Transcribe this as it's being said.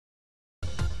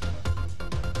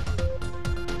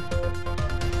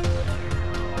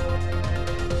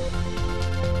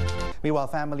Meanwhile,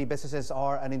 family businesses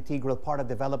are an integral part of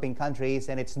developing countries,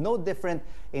 and it's no different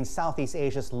in Southeast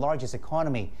Asia's largest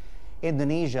economy,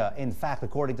 Indonesia. In fact,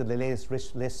 according to the latest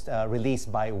list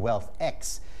released by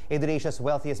WealthX, Indonesia's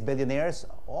wealthiest billionaires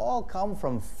all come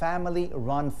from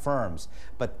family-run firms.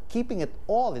 But keeping it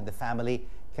all in the family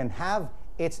can have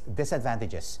its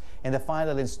disadvantages. In the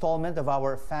final installment of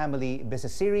our family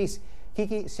business series,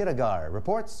 Kiki Siragar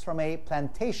reports from a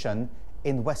plantation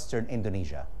in western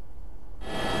Indonesia.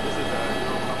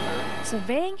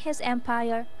 Surveying his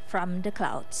empire from the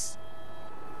clouds.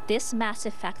 This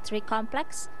massive factory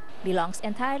complex belongs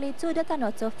entirely to the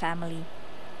Tanoto family.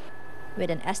 With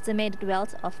an estimated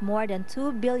wealth of more than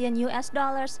 $2 billion,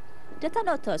 the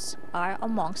Tanotos are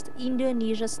amongst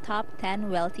Indonesia's top 10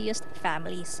 wealthiest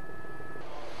families.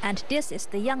 And this is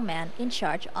the young man in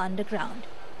charge on the ground.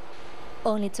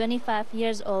 Only 25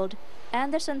 years old,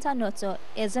 Anderson Tanoto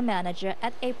is a manager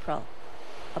at April,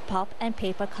 a pulp and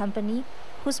paper company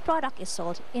whose product is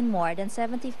sold in more than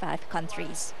 75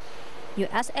 countries.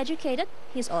 US educated,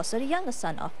 he's also the youngest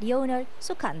son of the owner,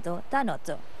 Sukanto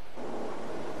Tanoto.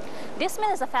 This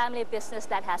mill is a family business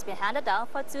that has been handed down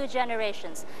for 2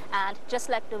 generations. And just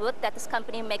like the wood that this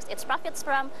company makes its profits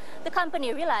from, the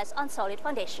company relies on solid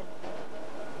foundation.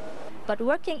 But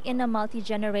working in a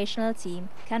multi-generational team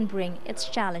can bring its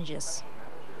challenges.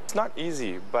 It's not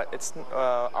easy, but it's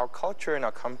our culture in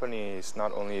our company is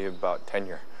not only about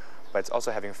tenure, but it's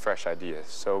also having fresh ideas.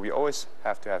 So we always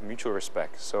have to have mutual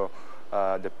respect. So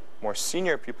the more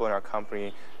senior people in our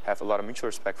company have a lot of mutual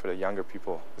respect for the younger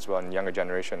people as well, and younger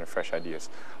generation and fresh ideas.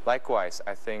 Likewise,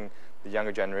 I think the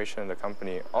younger generation in the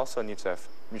company also needs to have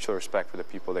mutual respect for the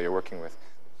people that you're working with.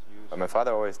 But my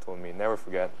father always told me, never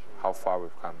forget how far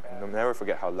we've come, and never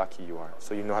forget how lucky you are,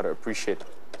 so you know how to appreciate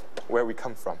where we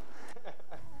come from.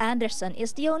 Anderson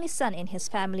is the only son in his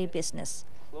family business,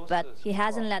 but he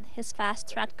hasn't let his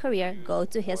fast-track career go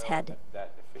to his head.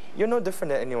 You're no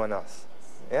different than anyone else,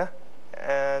 yeah?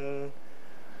 And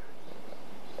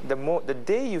the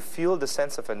day you feel the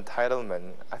sense of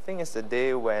entitlement, I think it's the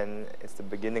day when it's the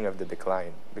beginning of the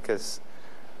decline, because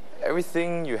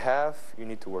everything you have, you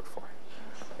need to work for,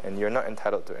 and you're not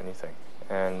entitled to anything.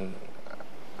 And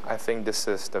I think this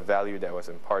is the value that was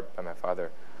imparted by my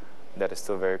father that is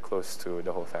still very close to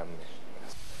the whole family.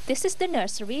 This is the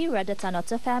nursery where the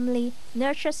Tanoto family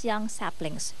nurtures young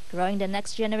saplings, growing the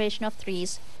next generation of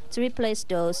trees to replace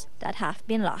those that have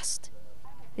been lost.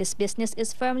 This business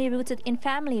is firmly rooted in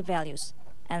family values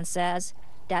and says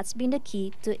that's been the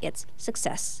key to its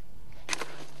success.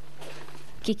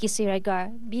 Kiki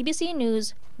Siragar, BBC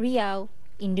News, Riau,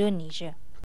 Indonesia.